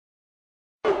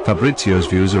Fabrizio's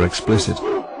views are explicit.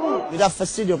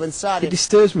 It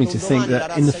disturbs me to think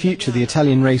that in the future the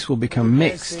Italian race will become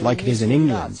mixed, like it is in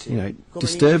England. You know, it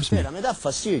disturbs me.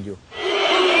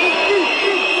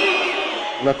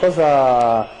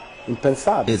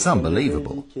 It's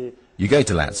unbelievable. You go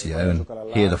to Lazio and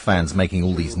hear the fans making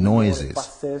all these noises.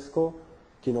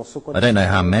 I don't know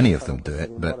how many of them do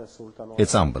it, but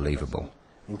it's unbelievable.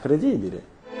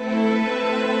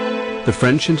 The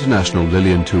French international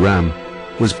Lilian Thuram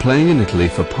was playing in Italy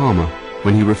for Parma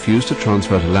when he refused to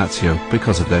transfer to Lazio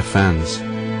because of their fans.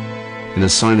 In a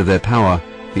sign of their power,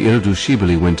 the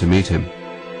Irriducibili went to meet him.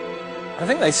 I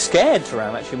think they scared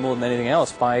Thuram actually more than anything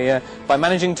else by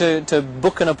managing to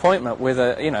book an appointment with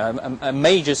a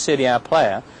major Serie A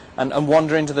player and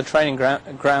wander into the training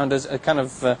ground as a kind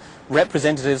of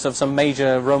representatives of some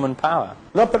major Roman power.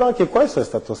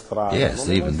 Yes,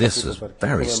 even this was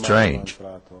very strange.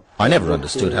 I never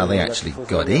understood how they actually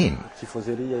got in.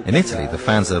 In Italy, the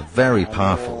fans are very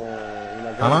powerful,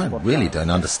 and I really don't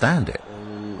understand it.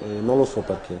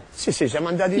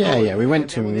 Yeah, we went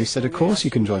to him and we said, of course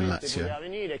you can join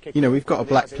Lazio. You know, we've got a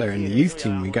black player in the youth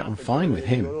team, we get on fine with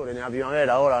him.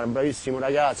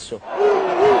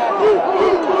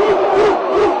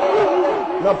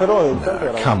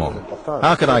 Come on,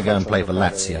 how could I go and play for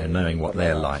Lazio knowing what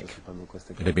they're like?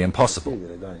 It'd be impossible.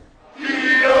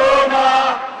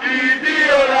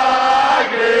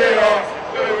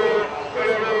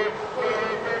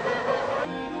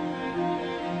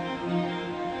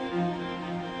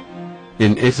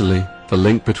 In Italy, the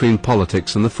link between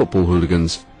politics and the football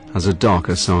hooligans has a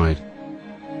darker side.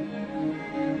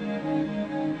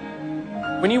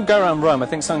 When you go around Rome, I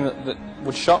think something that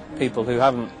would shock people who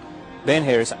haven't been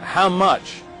here is how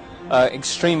much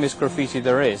extremist graffiti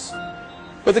there is.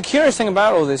 But the curious thing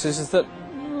about all this is that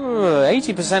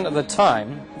 80% of the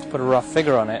time, to put a rough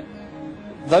figure on it,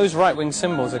 those right-wing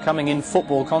symbols are coming in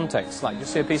football context. Like you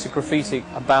see a piece of graffiti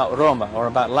about Roma or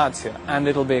about Lazio, and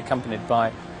it'll be accompanied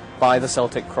by the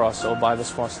Celtic cross or by the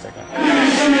swastika.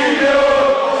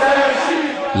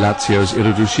 Lazio's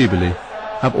Irriducibili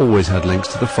have always had links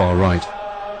to the far right.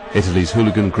 Italy's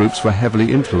hooligan groups were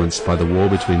heavily influenced by the war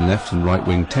between left and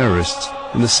right-wing terrorists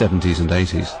in the 70s and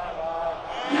 80s.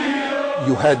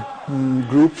 You had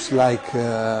groups like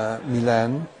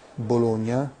Milan,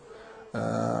 Bologna,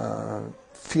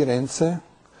 Firenze,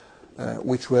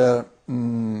 which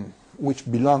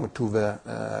belonged to the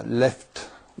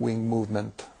left-wing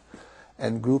movement,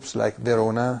 and groups like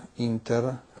Verona,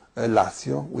 Inter,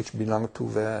 Lazio, which belonged to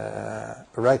the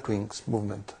right-wing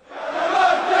movement.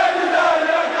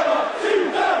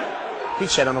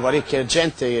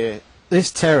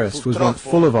 This terrace was once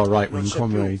full of our right-wing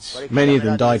comrades. Many of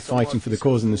them died fighting for the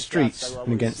cause in the streets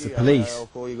and against the police.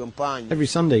 Every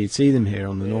Sunday you'd see them here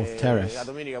on the North Terrace.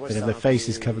 They'd have their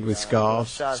faces covered with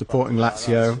scarves, supporting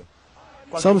Lazio.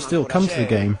 Some still come to the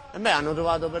game. I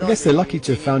guess they're lucky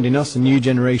to have found in us a new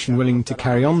generation willing to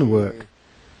carry on the work.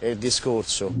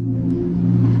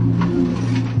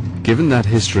 Given that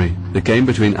history, the game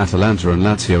between Atalanta and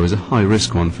Lazio is a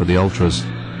high-risk one for the Ultras.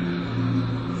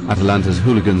 Atalanta's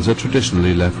hooligans are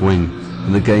traditionally left-wing,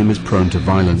 and the game is prone to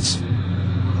violence.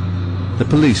 The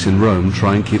police in Rome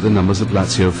try and keep the numbers of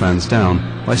Lazio fans down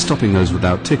by stopping those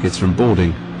without tickets from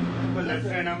boarding.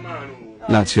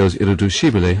 Lazio's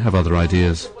Irriducibili have other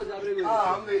ideas.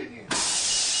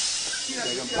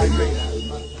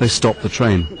 They stop the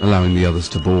train, allowing the others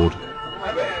to board.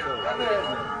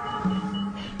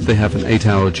 They have an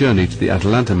 8-hour journey to the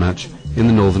Atalanta match in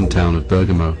the northern town of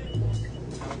Bergamo.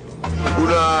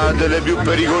 Una delle più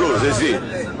pericolose, sì.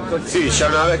 Sì, c'è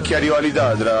una vecchia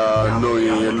rivalità tra noi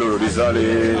e loro,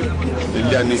 risale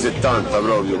negli anni 70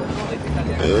 proprio.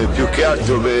 Più che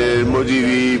altro per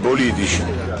motivi politici.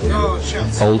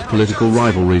 Old political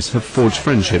rivalries have forged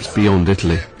friendships beyond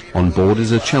Italy. On board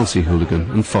is a Chelsea hooligan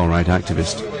and far-right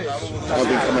activist. I've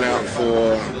been coming out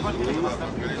for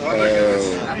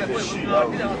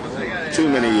too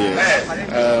many years.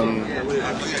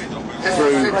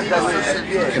 Through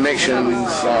connections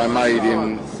I made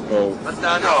in, well,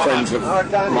 friends of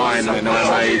mine and I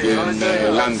made in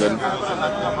London,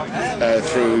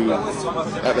 through,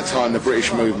 at the time, the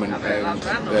British movement and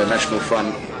the National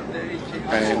Front,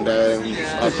 and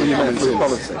I've been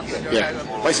coming since. Yeah,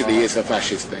 basically it's a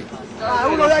fascist thing.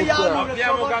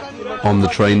 On the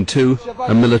train too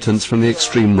are militants from the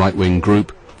extreme right-wing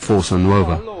group Forza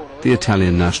Nuova, the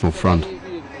Italian National Front.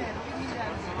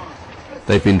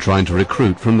 They've been trying to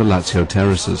recruit from the Lazio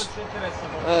terraces.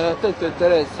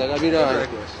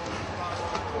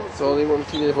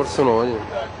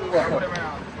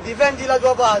 Difendi la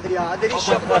tua patria,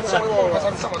 aderisci a Forza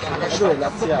Nuova.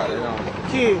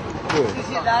 Chi?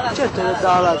 Certo che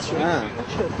da Lazio.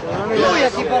 Lui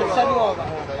è di Forza Nuova.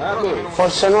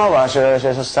 Forza Nuova ci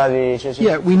sono stati...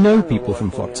 Yeah, we know people from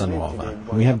Forza Nuova, and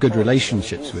we have good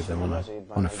relationships with them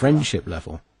on a friendship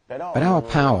level. But our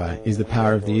power is the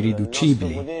power of the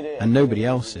Irriducibili, and nobody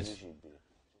else's.